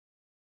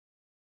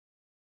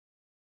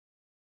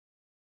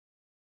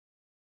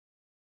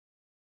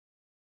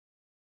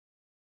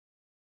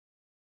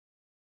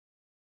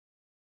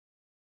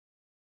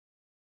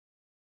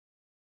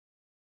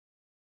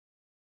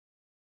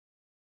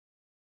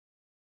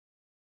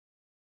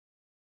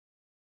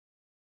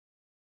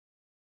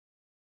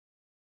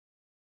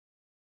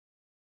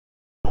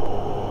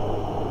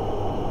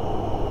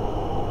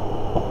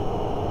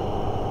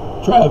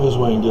Travis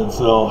Wayne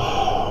Goodsell.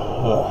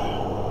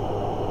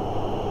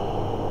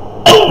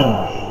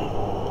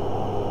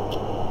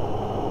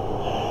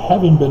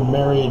 Having been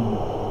married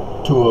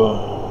to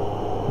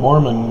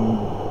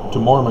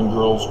Mormon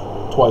girls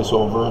twice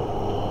over,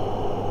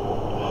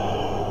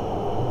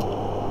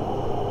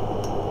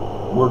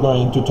 we're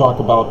going to talk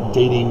about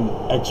dating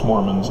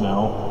ex-Mormons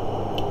now,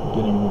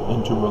 getting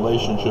into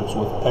relationships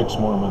with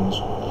ex-Mormons.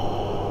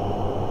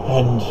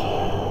 And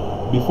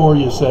before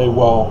you say,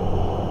 well,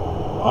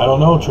 I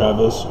don't know,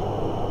 Travis,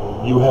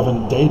 you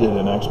haven't dated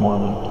an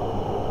ex-Mormon.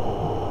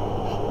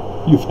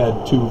 You've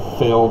had 2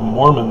 failed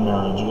Mormon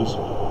marriages.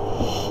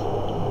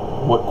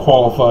 What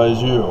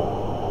qualifies you?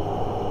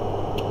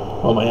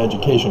 Well, my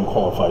education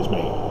qualifies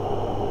me.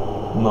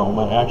 No,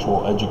 my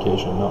actual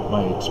education, not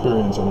my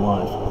experience in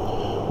life.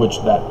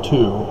 Which that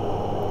too,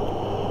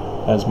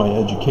 as my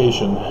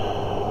education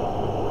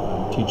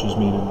teaches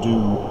me to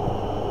do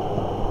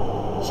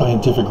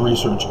scientific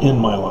research in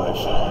my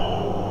life,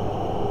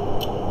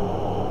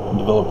 and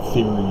develop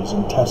theories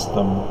and test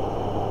them.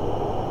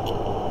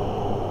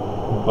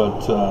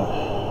 But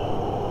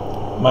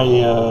my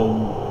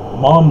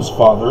mom's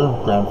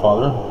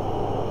grandfather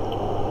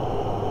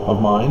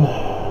of mine,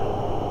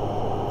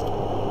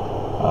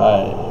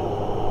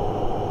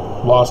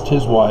 lost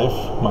his wife,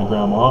 my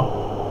grandma,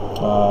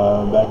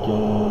 back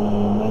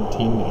in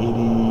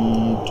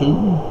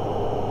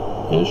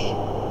 1982-ish.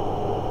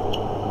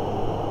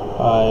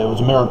 It was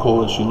a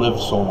miracle that she lived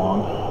so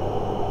long.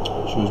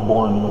 She was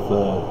born with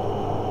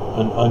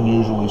an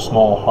unusually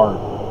small heart.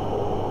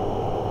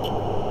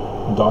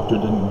 The doctor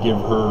didn't give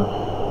her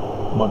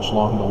much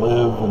long to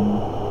live,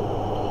 and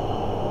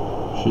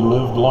she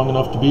lived long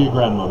enough to be a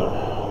grandmother.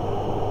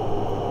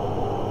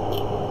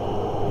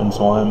 And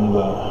so I'm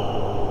the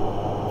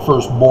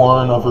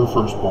firstborn of her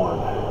firstborn.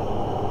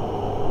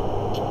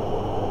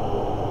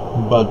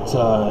 But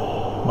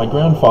my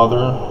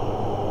grandfather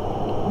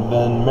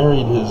then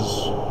married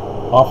his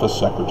office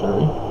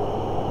secretary,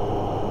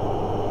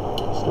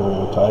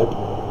 stereotype,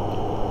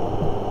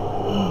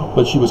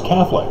 but she was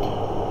Catholic.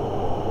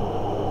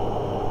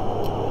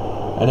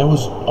 And it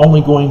was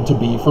only going to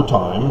be for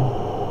time,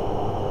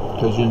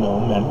 because, you know,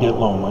 men get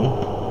lonely.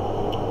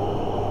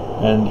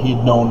 And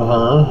he'd known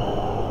her,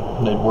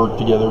 and they'd worked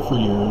together for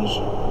years.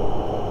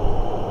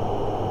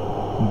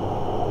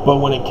 But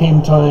when it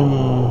came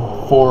time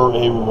for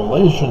a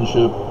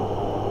relationship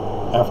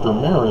after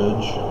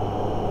marriage,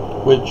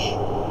 which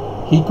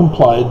he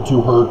complied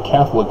to her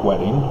Catholic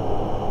wedding,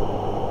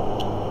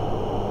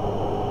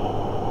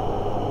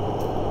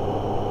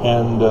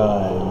 and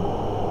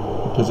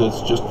because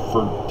it's just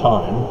for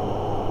time,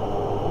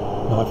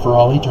 not for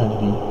all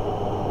eternity,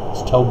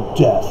 it's till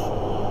death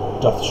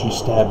doth she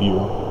stab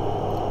you,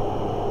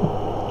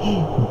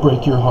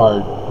 break your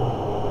heart.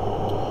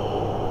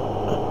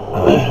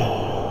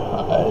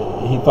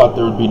 He thought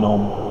there would be no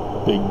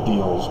big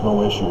deals,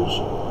 no issues.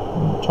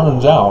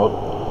 Turns out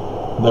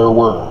there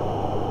were.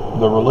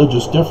 The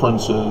religious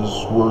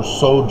differences were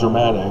so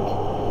dramatic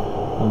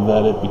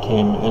that it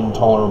became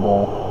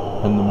intolerable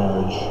and the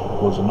marriage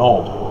was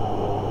annulled.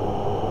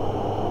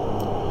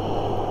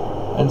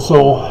 And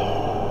so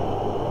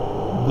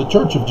the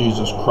Church of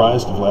Jesus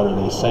Christ of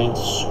Latter-day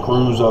Saints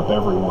screws up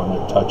everyone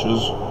it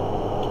touches.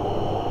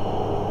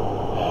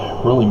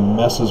 Really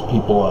messes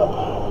people up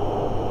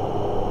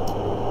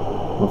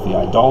with the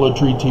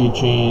idolatry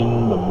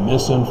teaching, the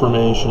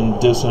misinformation,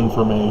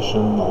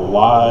 disinformation, the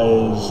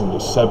lies and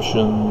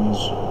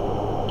deceptions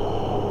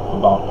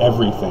about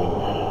everything,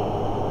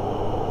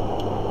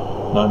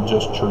 not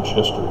just church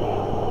history.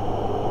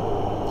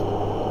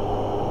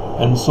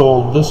 And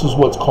so this is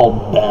what's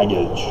called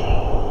baggage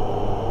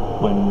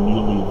when you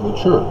leave the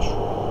church.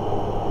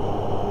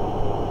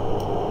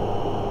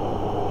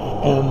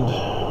 And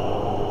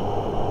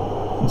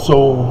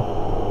so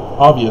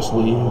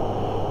obviously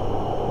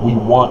we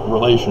want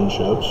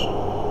relationships.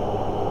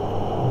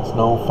 It's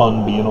no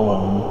fun being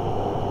alone.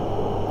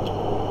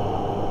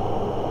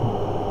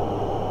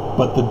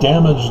 But the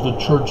damage the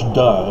church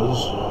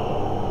does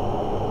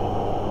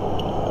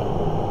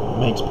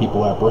makes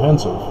people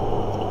apprehensive.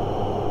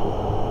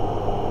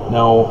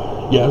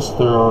 Now, yes,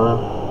 there are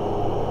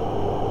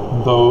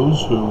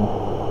those who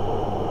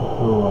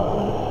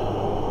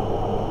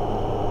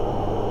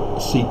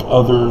seek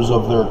others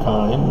of their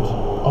kind.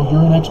 Oh,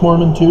 you're an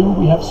ex-Mormon too?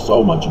 We have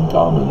so much in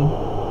common.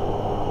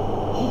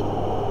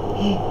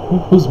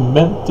 It was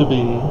meant to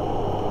be.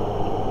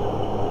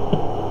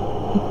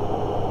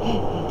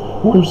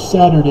 We're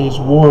Saturday's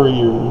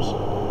warriors.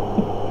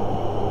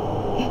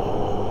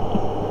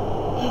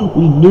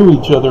 We knew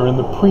each other in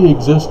the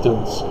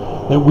pre-existence,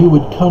 that we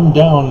would come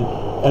down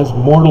as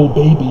mortal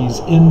babies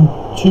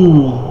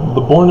into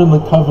the born in the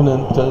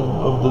covenant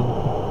of the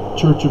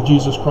Church of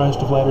Jesus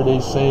Christ of Latter-day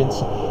Saints,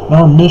 and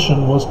our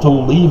mission was to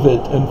leave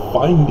it and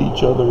find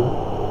each other.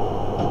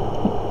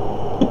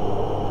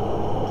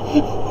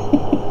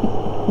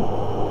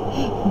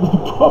 The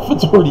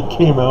prophets already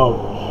came out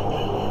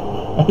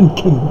and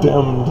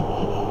condemned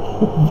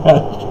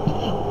that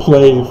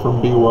play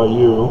from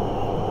BYU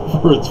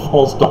for its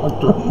false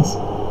doctrines.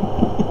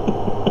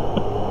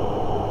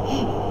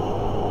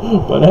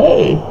 But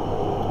hey,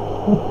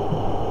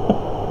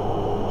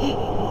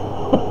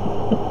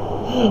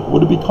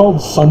 would it be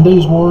called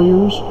Sunday's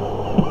Warriors?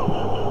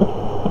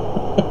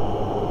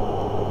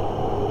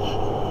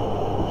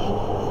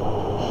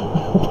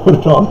 Put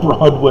it on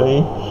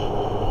Broadway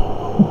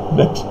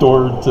next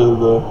door to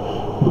the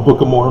Book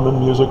of Mormon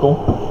musical.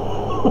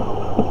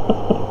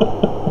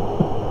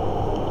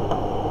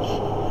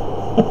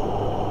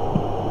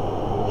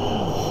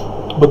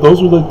 But those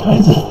are the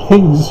kinds of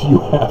things you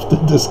have to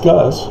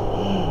discuss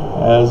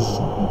as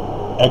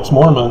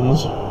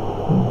ex-Mormons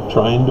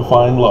trying to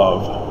find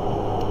love.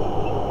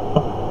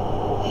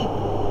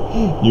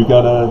 You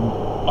gotta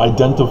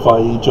identify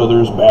each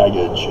other's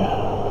baggage.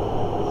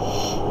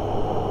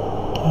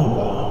 And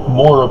the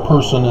more a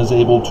person is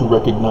able to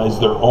recognize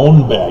their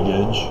own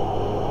baggage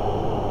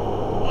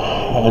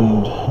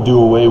and do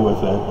away with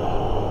it,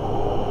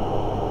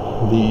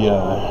 the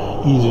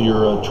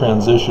easier a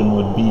transition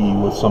would be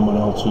with someone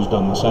else who's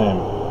done the same.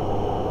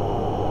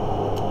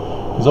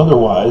 Because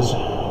otherwise,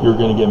 you're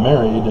going to get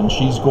married and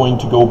she's going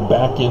to go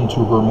back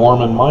into her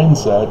Mormon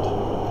mindset,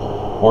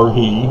 or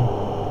he,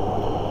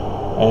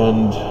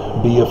 and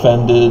be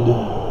offended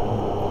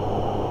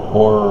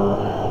or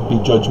be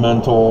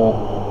judgmental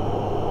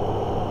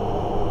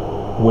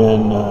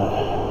when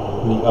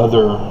the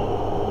other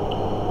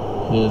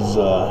is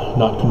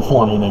not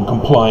conforming and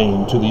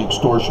complying to the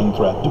extortion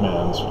threat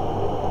demands.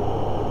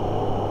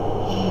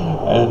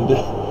 And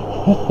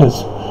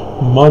as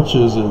much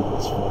as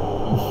it's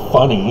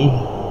funny,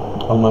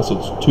 unless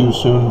it's too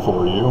soon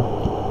for you,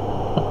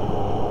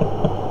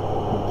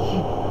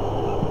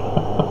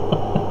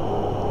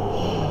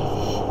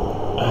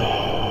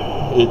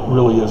 it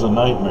really is a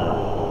nightmare.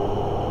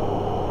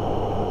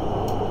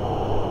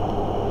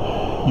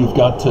 You've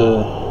got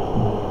to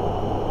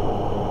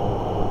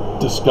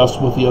discuss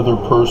with the other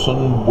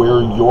person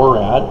where you're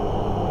at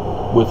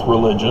with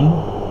religion,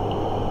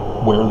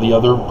 where the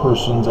other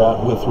person's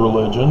at with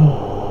religion.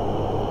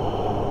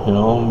 You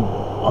know,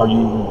 are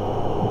you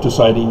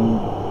deciding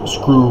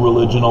screw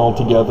religion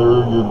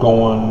altogether? You're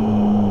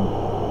going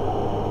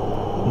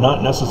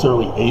not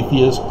necessarily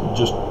atheist,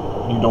 just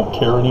you don't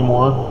care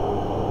anymore.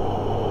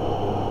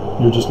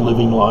 You're just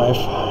living life.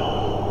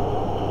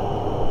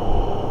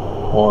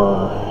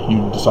 Or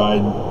you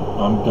decide,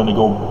 I'm going to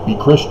go be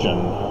Christian.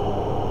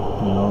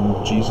 You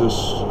know,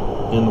 Jesus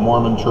in the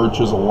Mormon church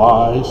is a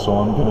lie, so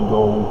I'm going to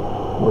go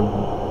where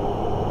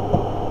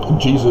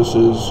Jesus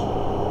is.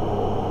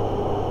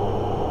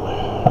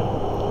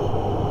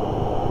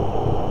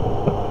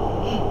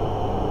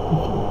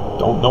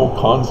 Don't know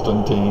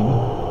Constantine,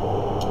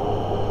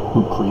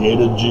 who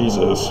created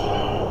Jesus.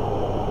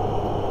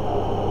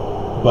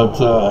 But,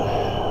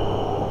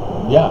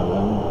 yeah,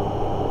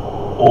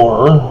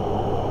 or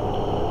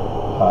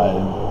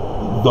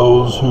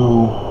those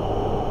who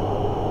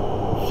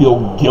feel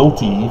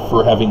guilty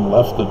for having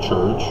left the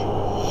church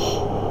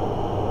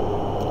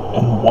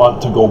and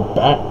want to go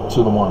back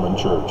to the Mormon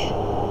church.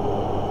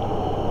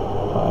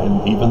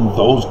 And even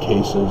those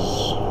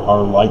cases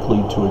are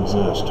likely to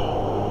exist.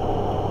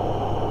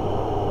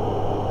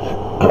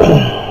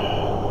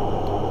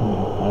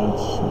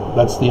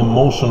 That's the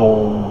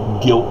emotional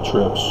guilt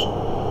trips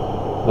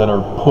that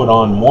are put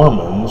on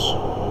Mormons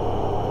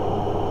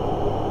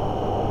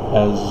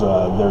as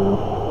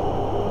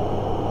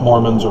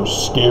Mormons are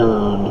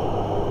scared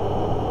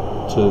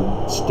to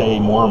stay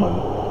Mormon.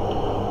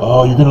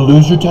 Oh, you're going to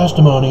lose your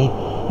testimony.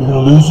 You're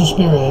going to lose the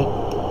spirit.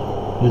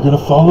 You're going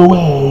to fall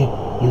away.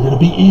 You're going to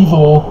be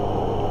evil.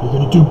 You're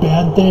going to do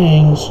bad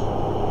things.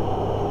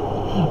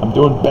 I'm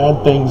doing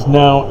bad things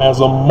now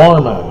as a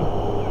Mormon.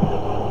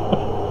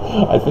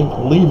 I think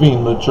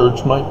leaving the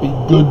church might be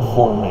good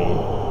for me.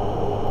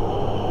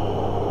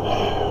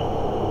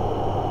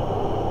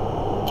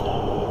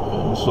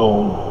 And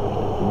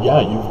so,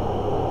 yeah,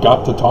 you've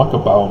got to talk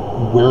about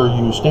where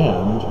you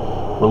stand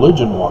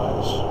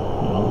religion-wise.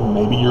 You know,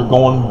 maybe you're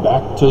going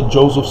back to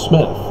Joseph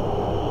Smith,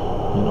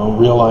 you know,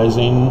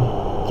 realizing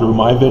through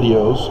my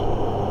videos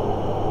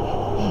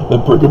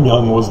that Brigham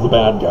Young was the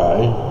bad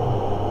guy,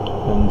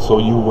 and so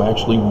you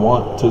actually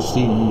want to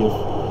see if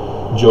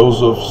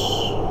Joseph's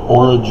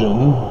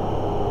origin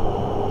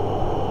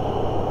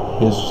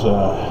is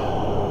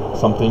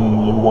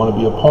something you want to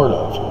be a part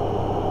of.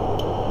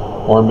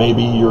 Or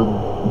maybe you're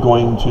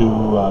going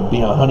to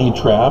be a honey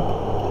trap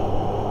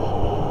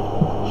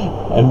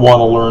and want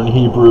to learn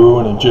Hebrew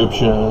and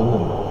Egyptian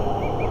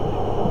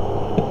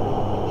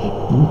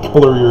and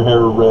color your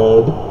hair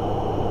red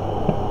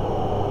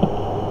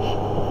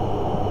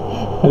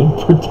and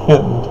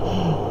pretend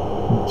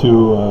to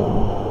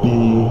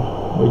be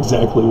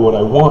exactly what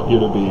I want you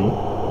to be.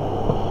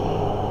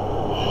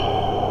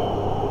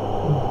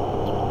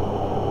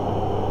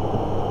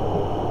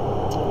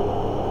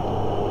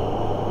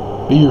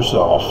 Be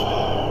yourself.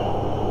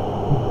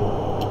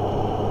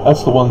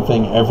 That's the one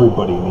thing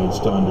everybody needs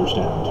to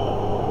understand.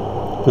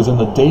 Because in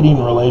the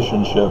dating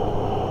relationship,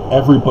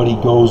 everybody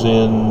goes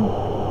in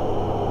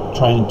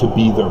trying to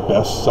be their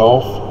best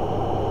self.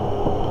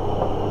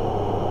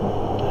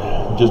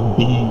 Just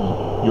be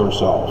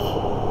yourself.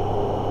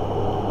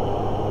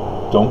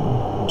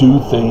 Don't do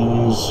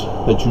things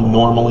that you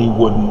normally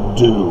wouldn't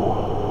do,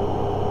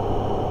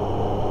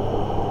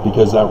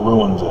 because that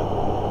ruins it.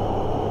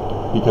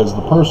 Because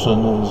the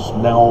person is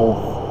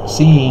now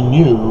seeing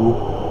you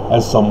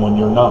as someone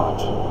you're not.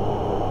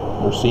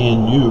 They're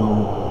seeing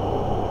you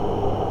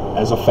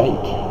as a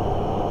fake.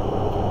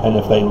 And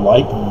if they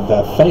like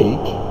the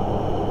fake,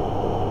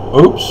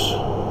 oops,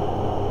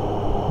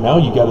 now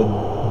you got to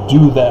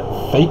do that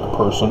fake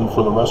person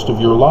for the rest of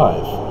your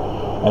life.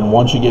 And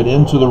once you get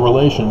into the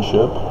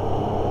relationship,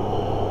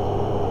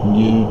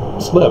 you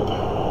slip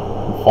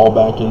and fall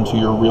back into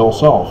your real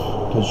self,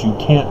 because you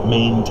can't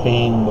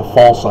maintain the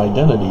false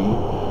identity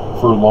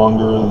for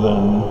longer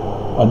than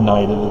a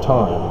night at a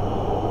time.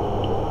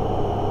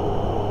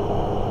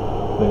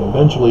 They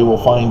eventually will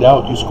find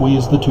out you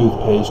squeeze the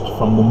toothpaste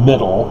from the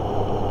middle.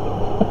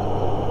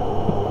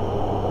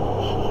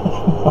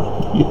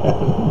 At the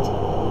end,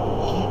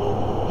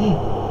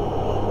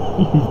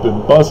 you've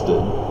been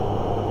busted.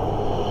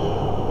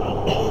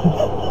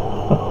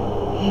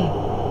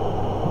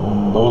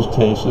 In those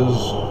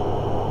cases,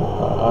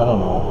 I don't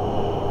know.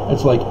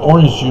 It's like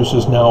orange juice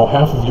is now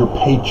half of your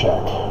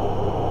paycheck.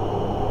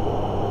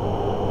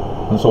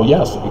 And so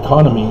yes,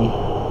 economy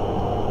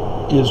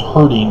is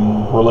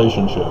hurting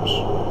relationships.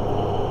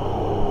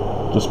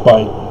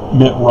 Despite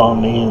Mitt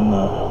Romney and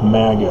the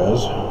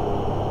MAGAs.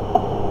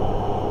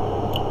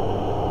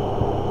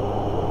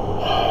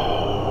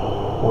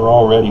 We're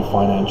already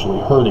financially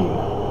hurting,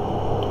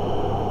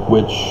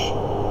 which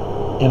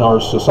in our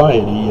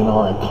society, in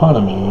our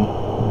economy,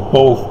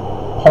 both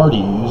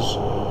parties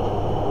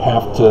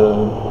have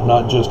to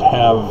not just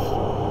have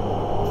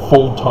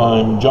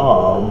full-time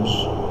jobs,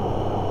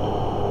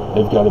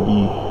 they've got to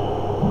be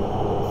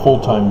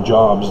full-time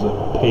jobs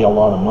that pay a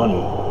lot of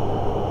money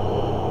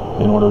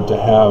in order to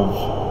have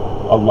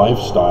a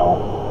lifestyle.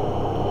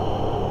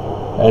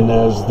 And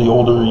as the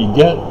older you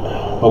get,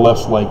 the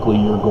less likely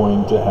you're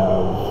going to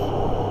have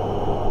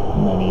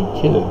many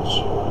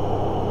kids.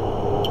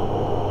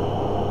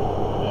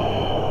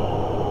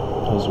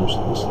 Because there's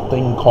this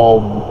thing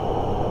called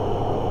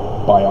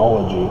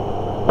biology.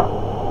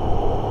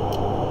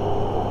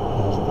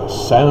 As the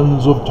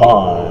sands of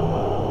time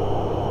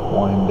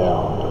wind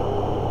down.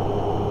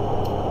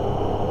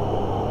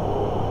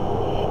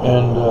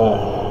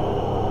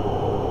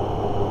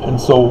 And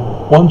so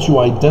once you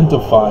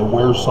identify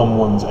where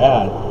someone's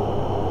at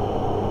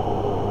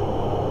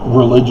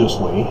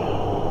religiously,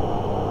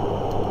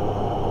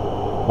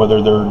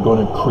 whether they're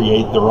going to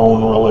create their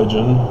own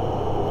religion,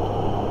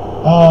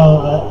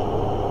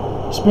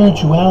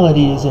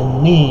 spirituality is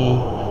in me.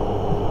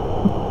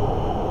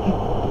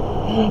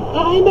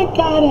 I'm a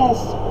goddess.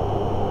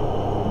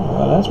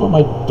 That's what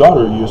my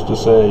daughter used to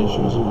say. She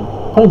was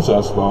a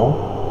princess,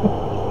 though.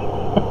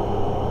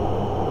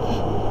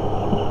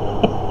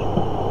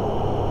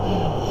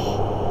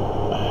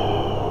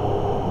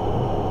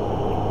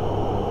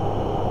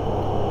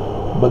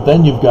 But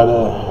then you've got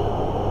to,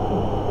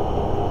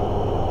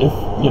 if,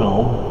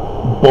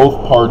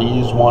 both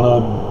parties want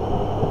to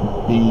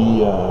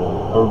be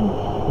a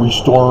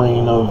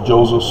restoring of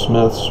Joseph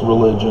Smith's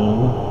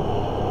religion,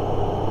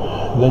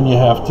 then you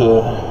have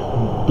to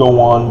go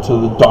on to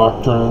the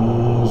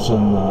doctrines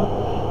and the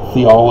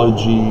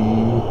theology.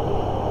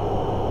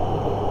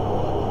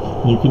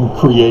 You can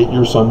create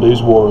your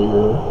Sunday's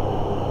warrior.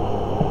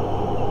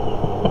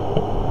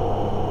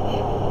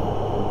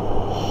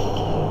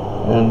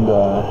 And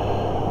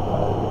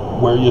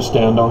where you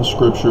stand on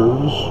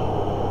scriptures,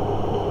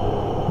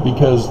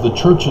 because the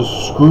church has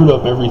screwed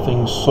up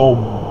everything so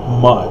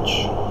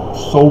much,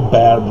 so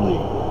badly,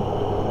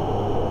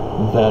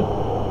 that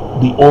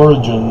the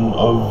origin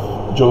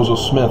of Joseph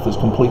Smith is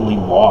completely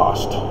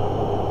lost.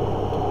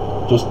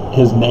 Just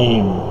his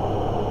name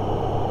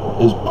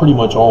is pretty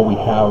much all we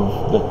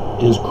have that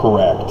is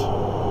correct.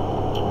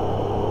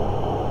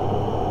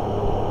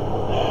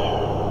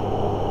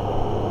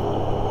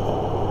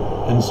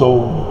 And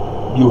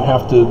so you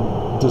have to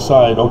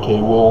decide,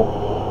 okay, well,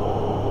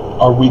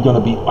 are we going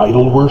to be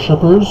idol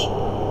worshippers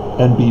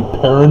and be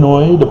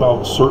paranoid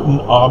about certain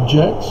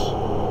objects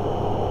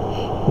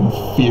and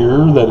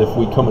fear that if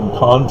we come in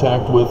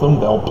contact with them,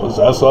 they'll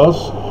possess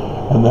us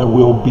and that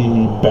we'll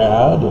be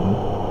bad?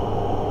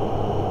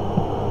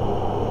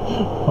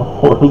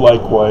 Or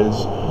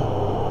likewise,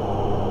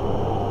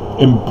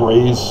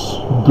 embrace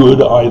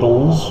good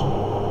idols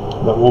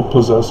that will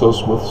possess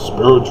us with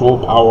spiritual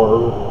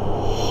power?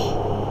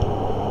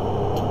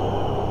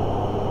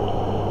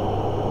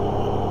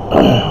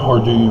 Or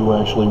do you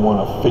actually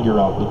want to figure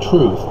out the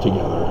truth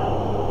together?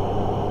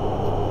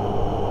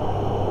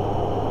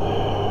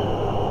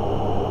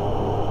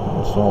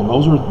 And so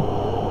those are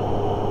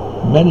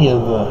many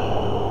of the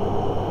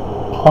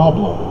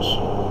problems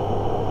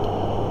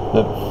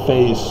that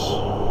face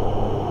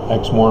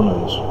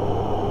ex-Mormons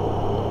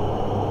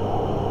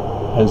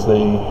as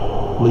they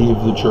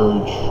leave the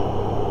church.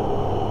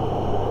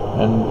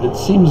 And it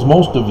seems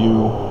most of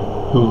you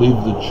who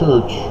leave the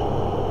church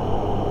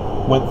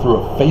went through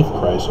a faith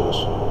crisis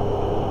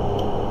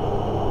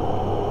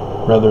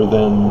rather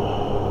than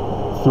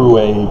through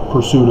a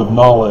pursuit of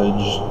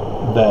knowledge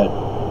that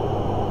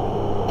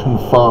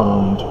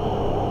confirmed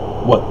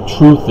what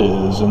truth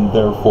is, and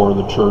therefore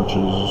the church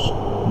is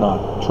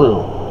not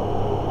true,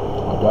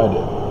 like I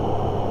did.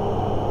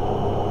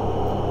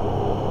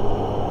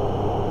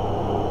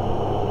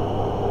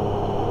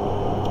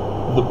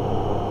 The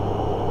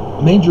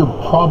major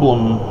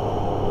problem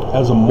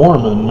as a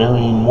Mormon,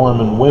 marrying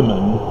Mormon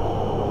women,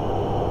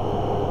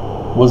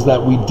 was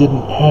that we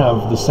didn't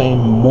have the same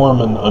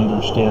Mormon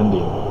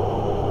understanding.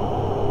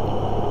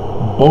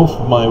 Both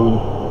my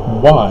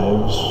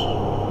wives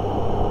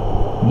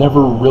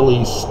never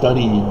really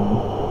studied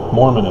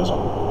Mormonism.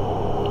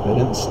 They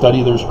didn't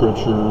study their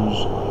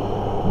scriptures.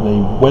 They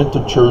went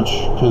to church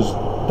because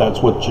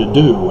that's what you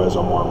do as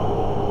a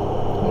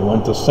Mormon. They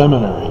went to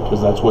seminary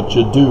because that's what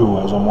you do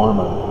as a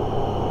Mormon.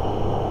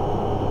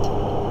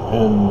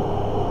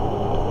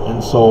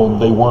 And so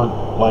they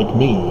weren't like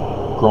me,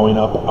 growing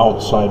up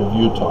outside of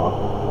Utah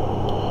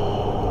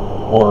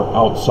or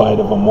outside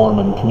of a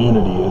Mormon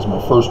community, as my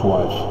first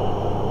wife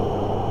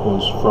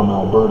was from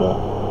Alberta,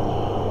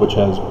 which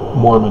has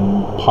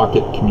Mormon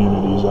pocket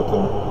communities up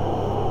there.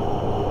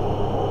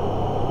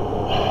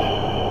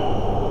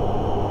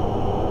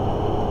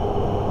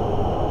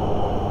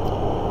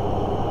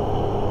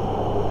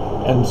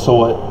 And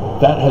so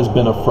that has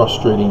been a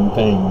frustrating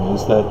thing,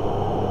 is that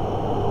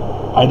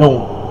I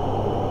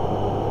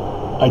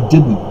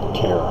didn't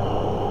care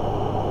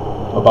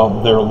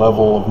about their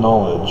level of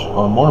knowledge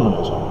on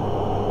Mormonism,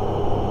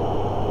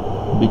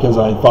 because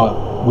I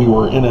thought we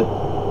were in it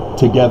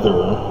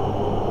together,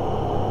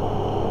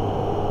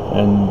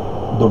 and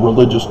the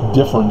religious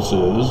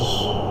differences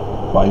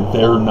by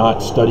their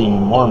not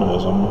studying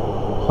Mormonism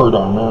hurt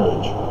our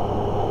marriage,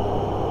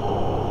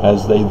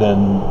 as they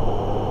then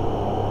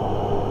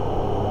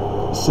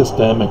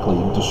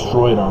systemically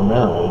destroyed our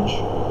marriage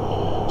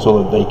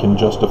so that they can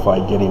justify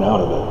getting out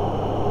of it.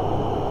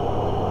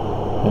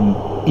 And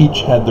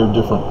each had their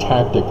different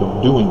tactic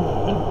of doing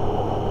that,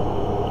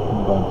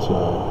 but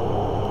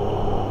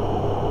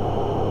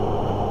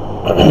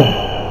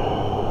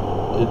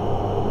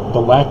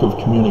the lack of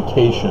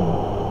communication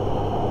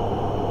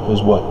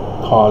is what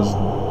caused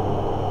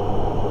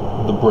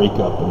the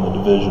breakup and the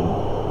division.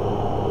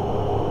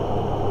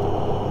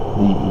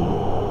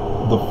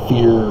 The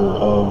fear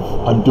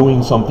of, I'm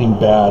doing something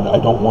bad, I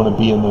don't want to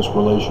be in this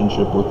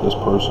relationship with this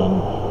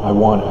person, I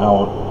want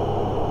out.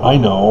 I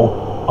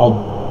know,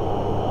 I'll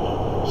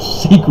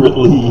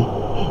secretly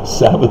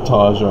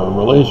sabotage our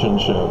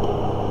relationship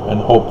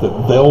and hope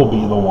that they'll be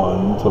the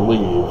one to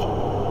leave,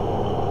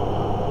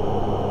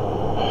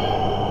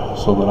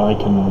 so that I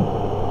can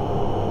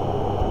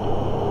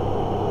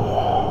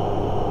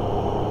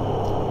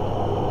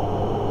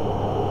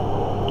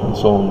and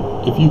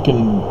so if you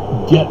can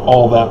get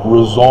all that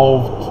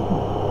resolved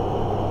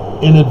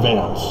in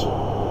advance,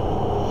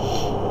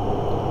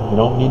 you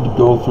don't need to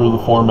go through the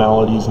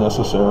formalities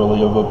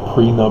necessarily of a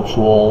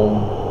prenuptial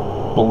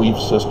belief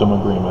system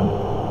agreement.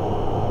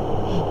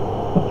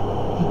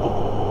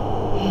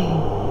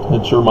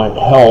 It sure might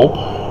help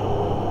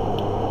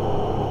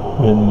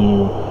when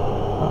you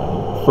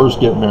first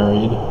get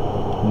married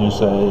and you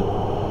say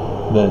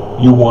that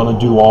you want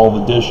to do all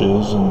the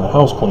dishes and the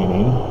house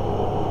cleaning,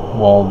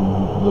 while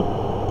the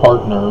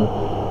partner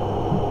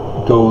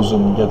goes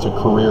and gets a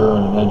career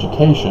and an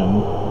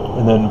education,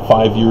 and then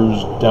 5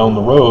 years down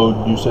the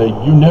road you say,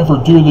 you never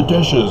do the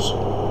dishes.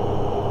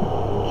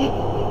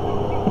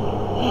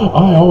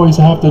 I always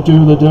have to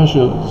do the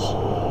dishes.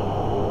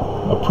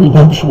 A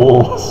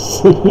prenuptial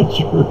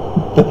signature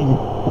thing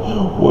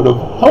would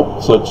have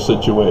helped such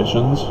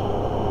situations,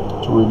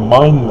 to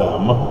remind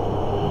them,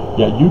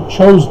 yeah, you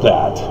chose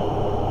that.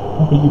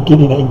 What are you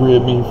getting angry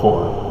at me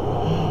for?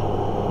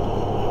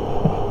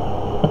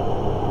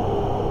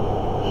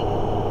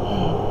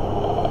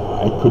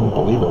 I couldn't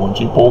believe it when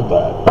she pulled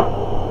that.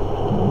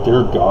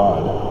 Dear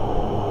God.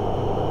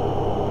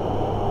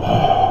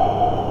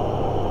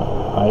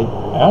 I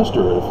asked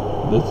her, if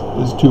this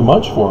is too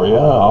much for you,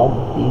 I'll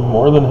be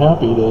more than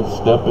happy to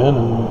step in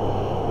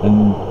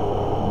and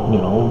you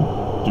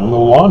know, do the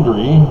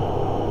laundry,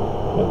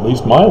 at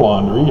least my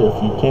laundry,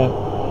 if you can't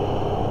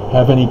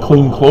have any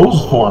clean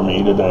clothes for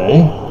me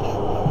today.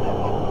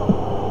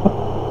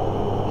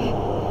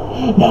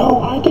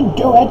 No, I can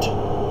do it.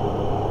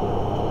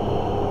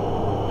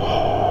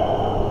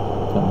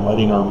 And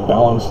letting her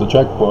balance the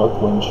checkbook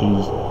when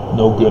she's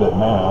no good at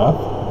math.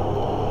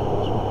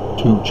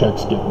 2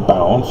 checks get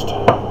bounced.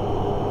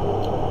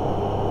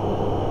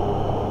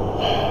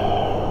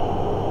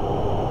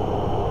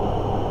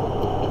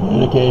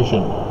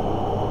 Communication.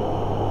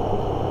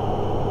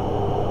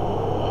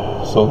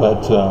 So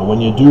that when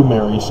you do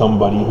marry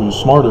somebody who's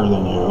smarter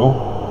than you,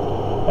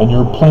 and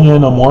you're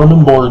playing a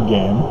Mormon board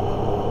game,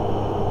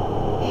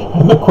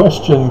 and the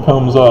question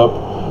comes up,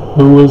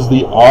 who is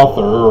the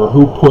author, or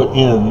who put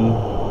in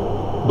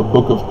the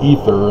Book of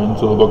Ether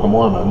into the Book of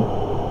Mormon,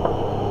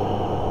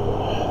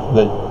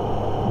 that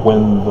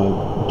when the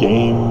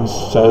game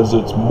says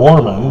it's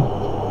Mormon,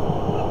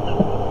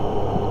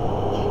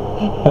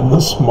 and the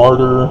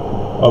smarter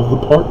of the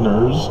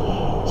partners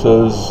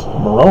says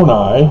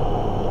Moroni.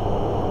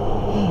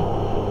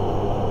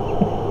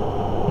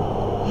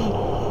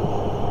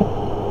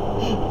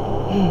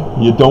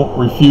 You don't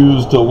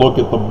refuse to look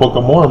at the Book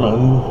of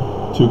Mormon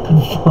to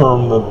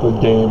confirm that the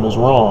game is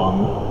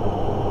wrong.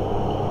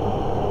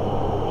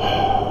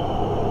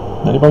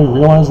 Anybody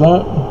realize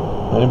that?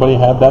 Anybody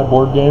had that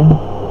board game?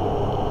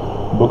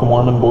 Book of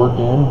Mormon board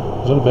game?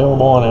 Is it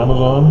available on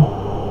Amazon?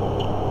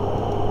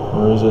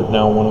 Or is it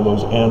now one of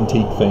those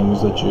antique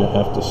things that you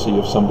have to see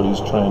if somebody's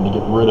trying to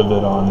get rid of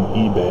it on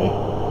eBay?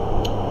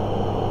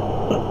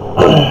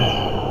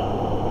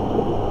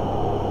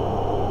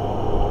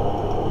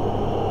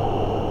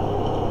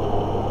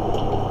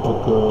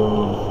 Book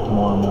of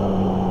Mormon.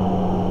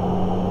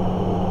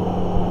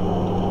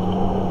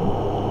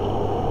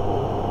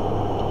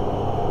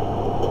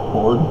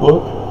 Board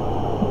book?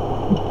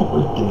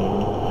 Board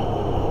game.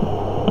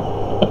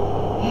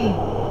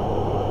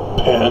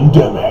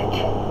 Pandemic.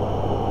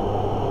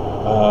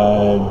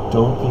 I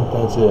don't think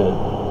that's it.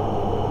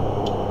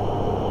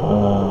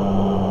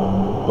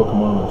 Book of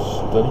Mormon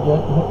study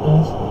guide?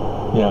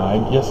 Yeah, I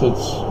guess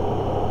it's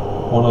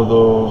one of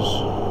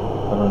those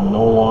that are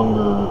no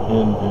longer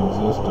in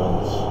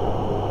existence.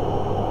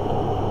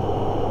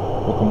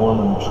 Book of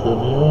Mormon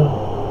trivia,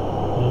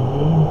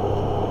 maybe?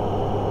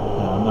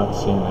 No, I'm not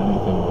seeing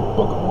anything with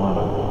Book of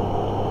Mormon.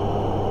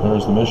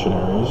 There's the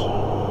missionaries.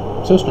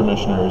 Sister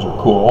missionaries are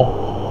cool.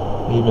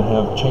 They even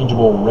have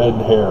changeable red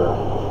hair.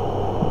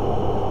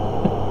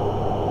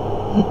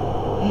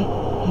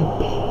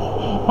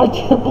 I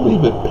can't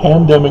believe it.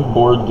 Pandemic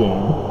board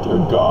game. Dear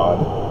God.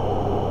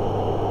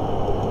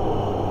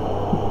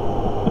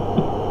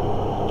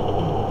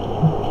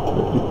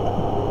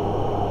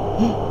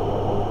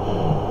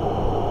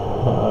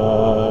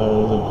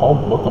 Is it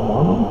called Book of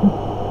Mormon?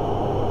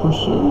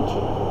 Pursuit?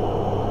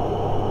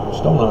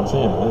 Still not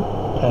seeing it.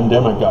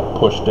 Pandemic got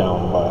pushed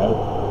down by it.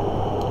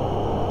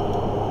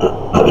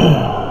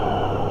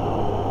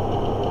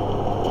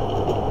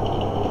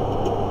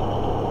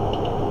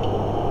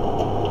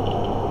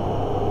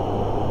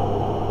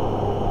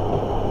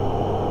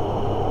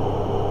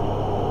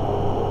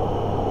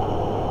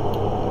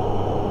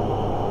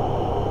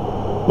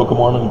 Book of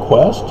Mormon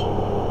Quest,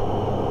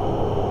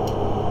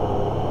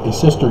 a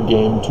sister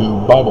game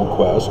to Bible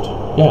Quest.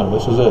 Yeah,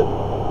 this is it.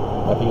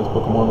 I think it's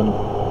Book of Mormon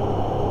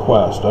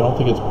Quest. I don't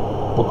think it's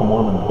Book of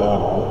Mormon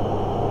Battle.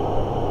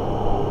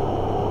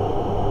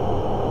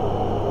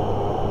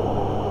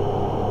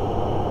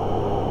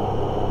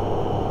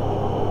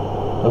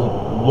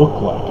 Doesn't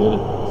look like it.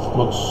 It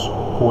looks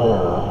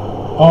square.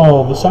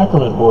 Oh, the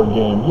Sacrament board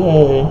game.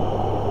 Yay!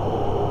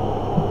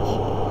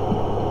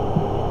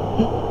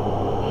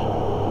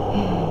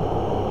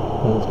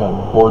 It's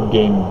got Board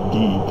Game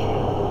Geek.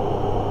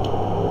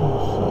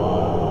 So,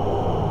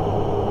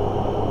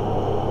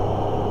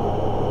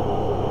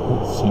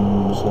 it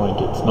seems like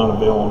it's not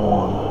available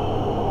on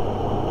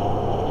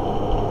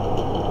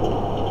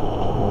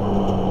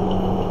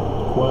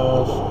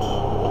Quest.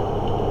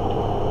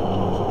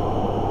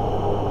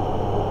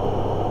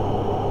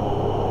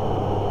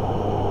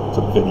 It's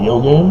a video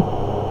game.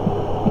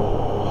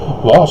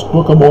 Lost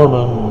Book of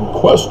Mormon.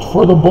 Quest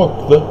for the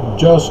book that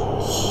just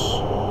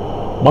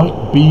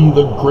might be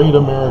the great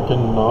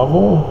American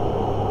novel.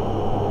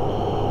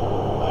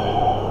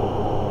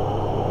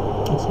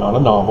 It's not a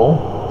novel,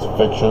 it's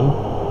fiction.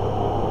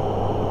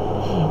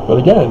 But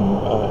again,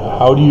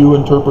 how do you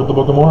interpret the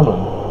Book of Mormon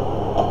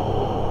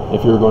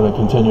if you're going to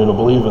continue to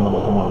believe in the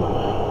Book of Mormon?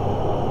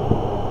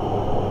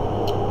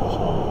 So,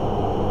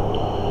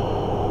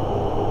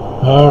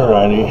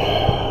 alrighty.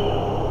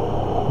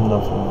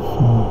 Enough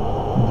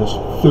of this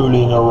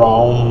fooling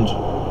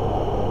around.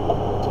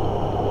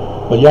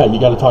 But yeah, you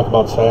got to talk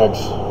about sex.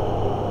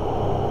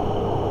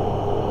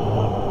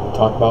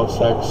 Talk about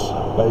sex,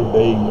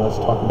 baby. Let's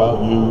talk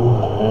about you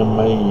and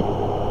me.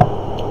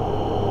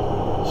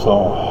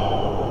 So,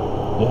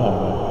 yeah,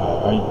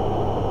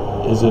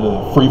 is it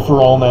a free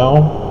for all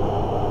now?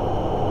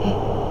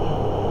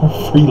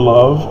 Free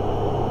love?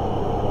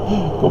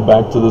 Go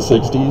back to the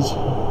 60s.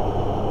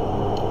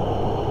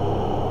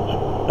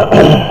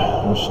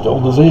 There's still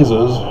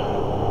diseases.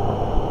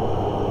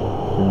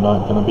 You're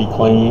not going to be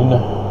clean.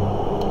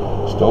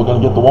 Still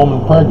going to get the woman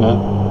pregnant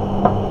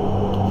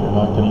if you're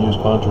not going to use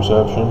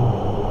contraception.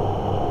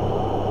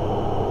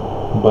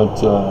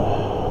 But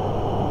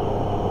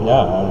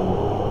yeah,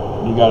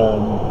 you got to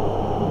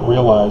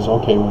realize,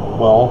 okay,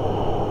 well,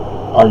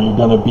 are you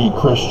going to be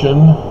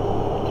Christian?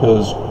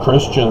 Because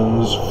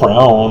Christians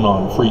frown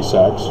on free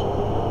sex.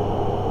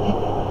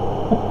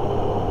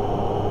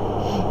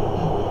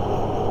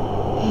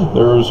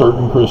 There are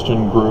certain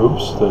Christian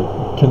groups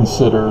that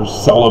consider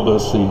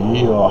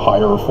celibacy a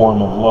higher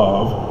form of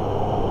love,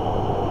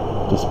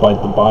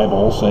 despite the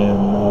Bible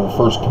saying the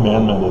first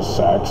commandment is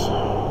sex,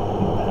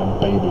 and have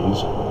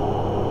babies.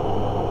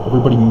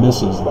 Everybody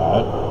misses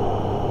that.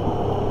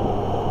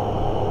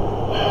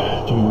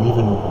 Do you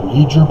even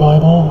read your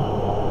Bible?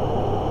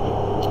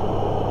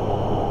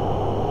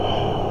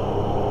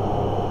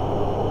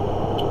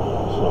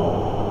 So,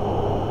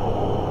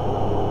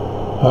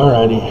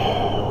 alrighty.